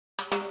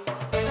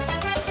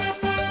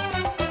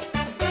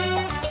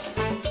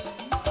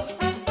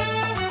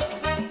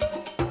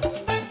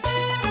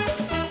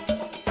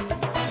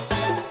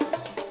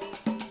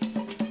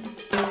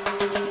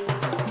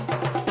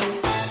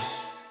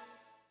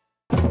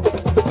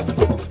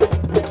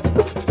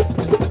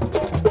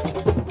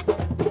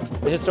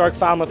The historic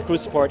Falmouth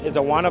cruise port is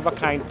a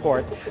one-of-a-kind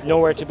port,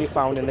 nowhere to be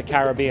found in the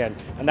Caribbean.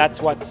 And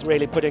that's what's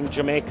really putting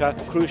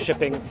Jamaica cruise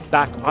shipping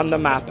back on the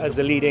map as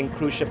a leading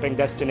cruise shipping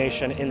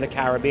destination in the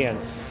Caribbean.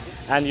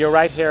 And you're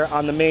right here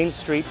on the main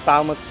street,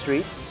 Falmouth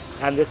Street,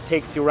 and this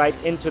takes you right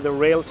into the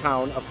rail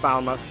town of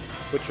Falmouth,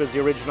 which was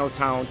the original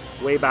town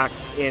way back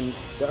in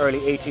the early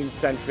 18th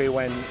century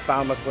when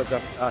Falmouth was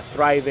a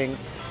thriving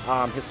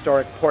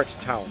historic port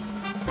town.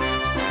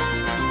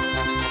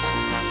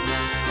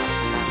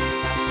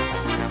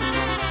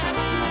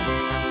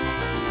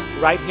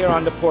 Right here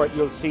on the port,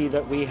 you'll see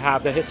that we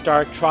have the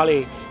historic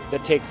trolley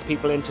that takes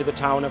people into the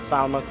town of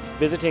Falmouth,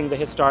 visiting the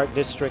historic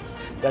districts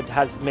that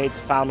has made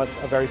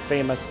Falmouth a very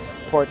famous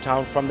port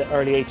town from the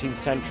early 18th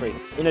century.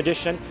 In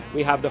addition,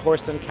 we have the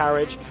horse and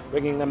carriage,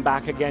 bringing them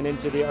back again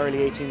into the early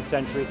 18th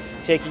century,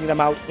 taking them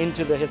out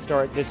into the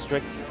historic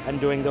district and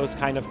doing those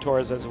kind of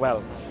tours as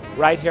well.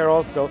 Right here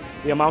also,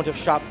 the amount of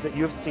shops that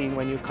you've seen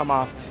when you come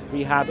off,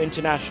 we have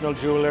international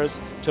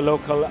jewelers to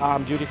local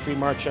duty-free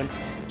merchants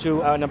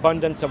to an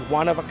abundance of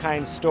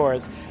one-of-a-kind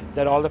stores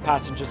that all the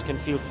passengers can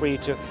feel free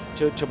to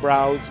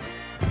browse.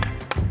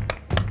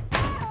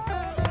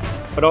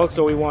 But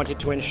also we wanted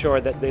to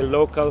ensure that the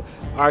local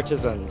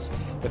artisans,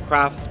 the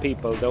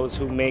craftspeople, those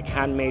who make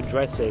handmade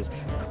dresses,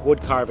 wood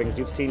carvings,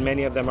 you've seen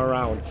many of them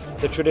around,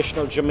 the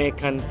traditional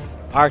Jamaican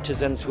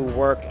artisans who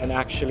work and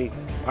actually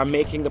are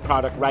making the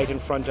product right in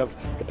front of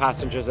the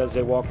passengers as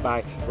they walk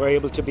by, were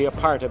able to be a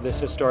part of this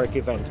historic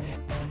event.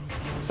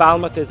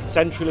 Falmouth is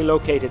centrally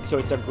located, so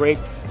it's a great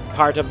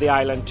part of the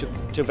island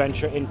to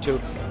venture into,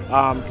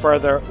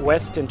 further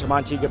west into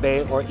Montego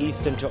Bay or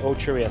east into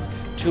Ocherius,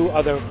 two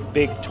other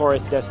big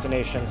tourist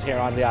destinations here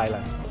on the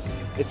island.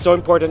 It's so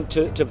important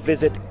to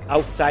visit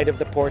outside of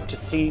the port to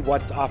see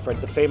what's offered.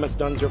 The famous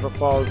Duns River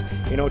Falls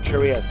in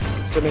Ocherius,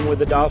 swimming with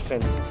the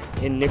dolphins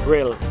in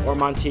Negril or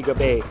Montego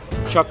Bay.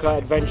 Chukka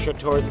Adventure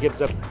Tours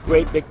gives a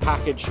great big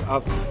package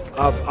of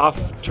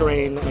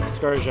off-terrain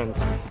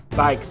excursions.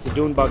 Bikes, the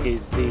dune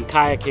buggies, the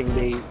kayaking,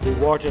 the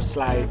water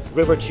slides,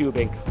 river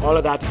tubing, all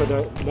of that for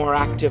the more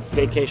active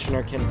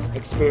vacationer can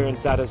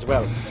experience that as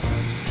well.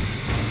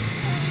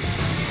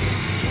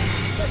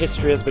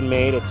 History has been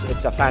made,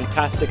 it's a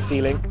fantastic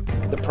feeling.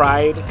 The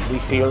pride we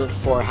feel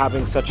for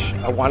having such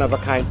a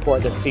one-of-a-kind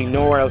port that's seen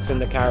nowhere else in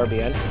the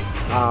Caribbean,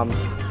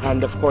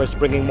 and of course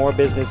bringing more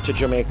business to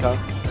Jamaica,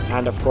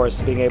 and of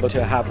course being able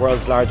to have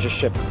world's largest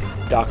ship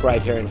dock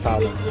right here in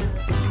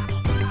Falmouth.